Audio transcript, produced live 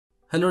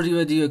Hello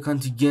everybody, welcome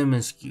to Game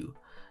HQ.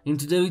 In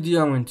today's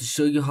video, I'm going to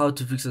show you how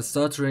to fix a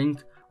stuttering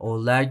or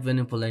lag when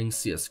you're playing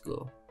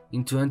CSGO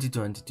in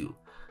 2022.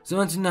 So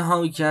want to know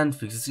how you can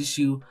fix this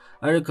issue,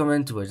 I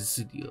recommend to watch this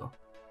video.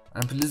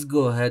 And please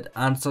go ahead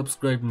and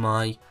subscribe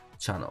my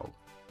channel.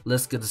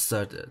 Let's get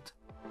started.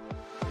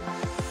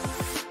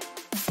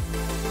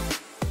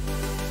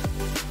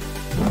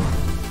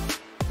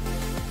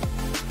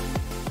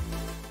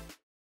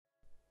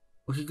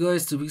 Okay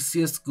guys, to fix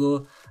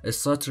CSGO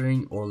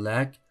stuttering or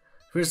lag,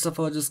 first of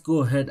all, just go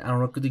ahead and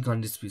right click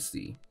on this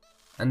PC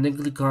and then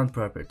click on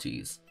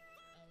Properties,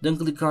 then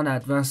click on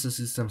Advanced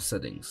System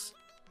Settings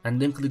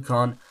and then click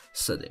on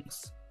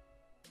Settings.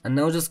 And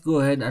now just go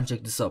ahead and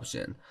check this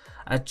option,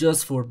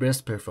 Adjust for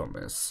Best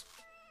Performance,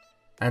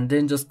 and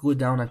then just go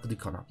down and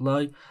click on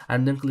Apply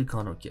and then click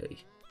on OK.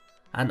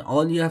 And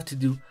all you have to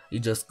do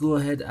is just go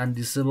ahead and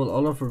disable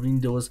all of your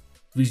Windows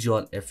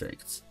visual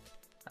effects,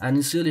 and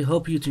it's really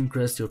help you to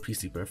increase your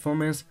PC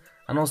performance.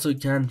 And also you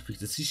can fix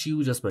this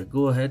issue just by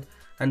go ahead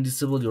and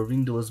disable your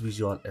Windows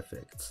visual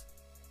effects.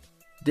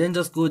 Then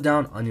just go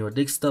down on your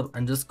desktop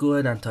and just go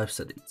ahead and type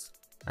settings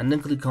and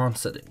then click on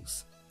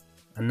settings,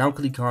 and now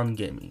click on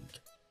gaming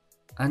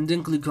and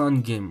then click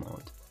on game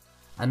mode,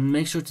 and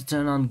make sure to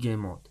turn on game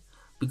mode,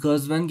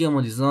 because when game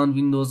mode is on,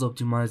 Windows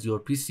optimize your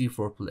PC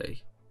for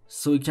play,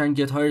 so you can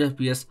get higher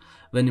FPS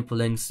when you're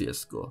playing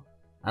CSGO.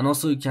 And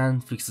also you can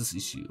fix this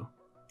issue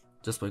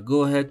just by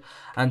go ahead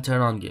and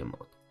turn on game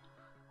mode.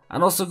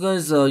 And also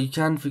guys, you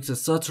can fix a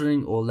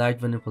stuttering or lag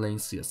when you're playing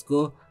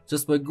CSGO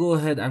just by go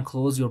ahead and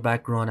close your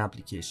background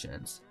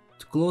applications.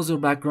 To close your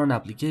background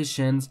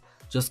applications,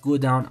 just go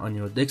down on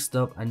your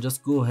desktop and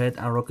just go ahead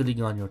and right click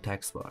on your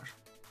taskbar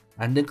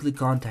and then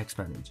click on Task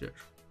Manager,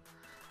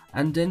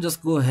 and then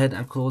just go ahead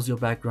and close your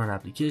background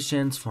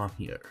applications from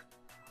here,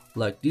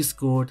 like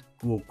Discord,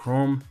 Google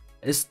Chrome,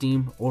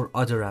 Steam or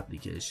other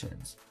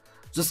applications.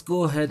 Just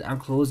go ahead and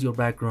close your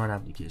background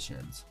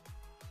applications,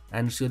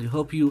 and it should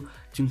help you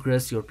to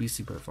increase your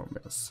PC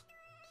performance.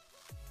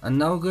 And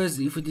now guys,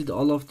 if you did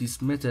all of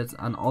these methods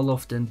and all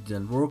of them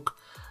didn't work,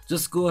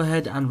 just go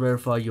ahead and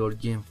verify your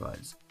game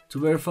files. To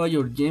verify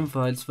your game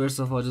files, first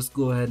of all, just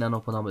go ahead and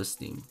open up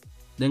Steam,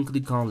 then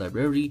click on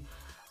Library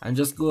and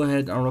just go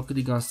ahead and right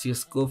click on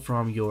CSGO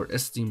from your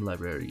Steam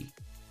library,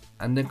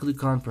 and then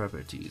click on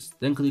Properties,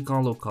 then click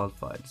on Local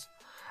Files,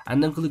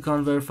 and then click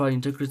on Verify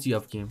Integrity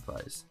of Game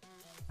Files.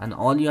 And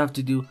all you have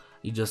to do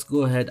is just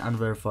go ahead and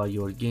verify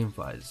your game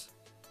files.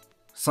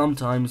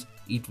 Sometimes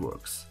it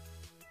works.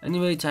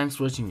 Anyway, thanks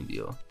for watching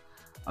video.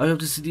 I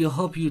hope this video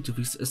helped you to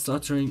fix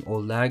stuttering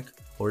or lag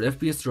or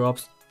FPS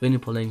drops when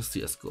you're playing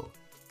CSGO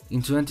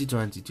in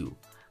 2022.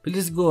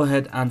 Please go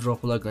ahead and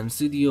drop a like on this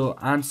video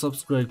and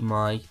subscribe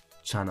my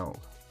channel.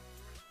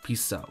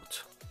 Peace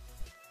out.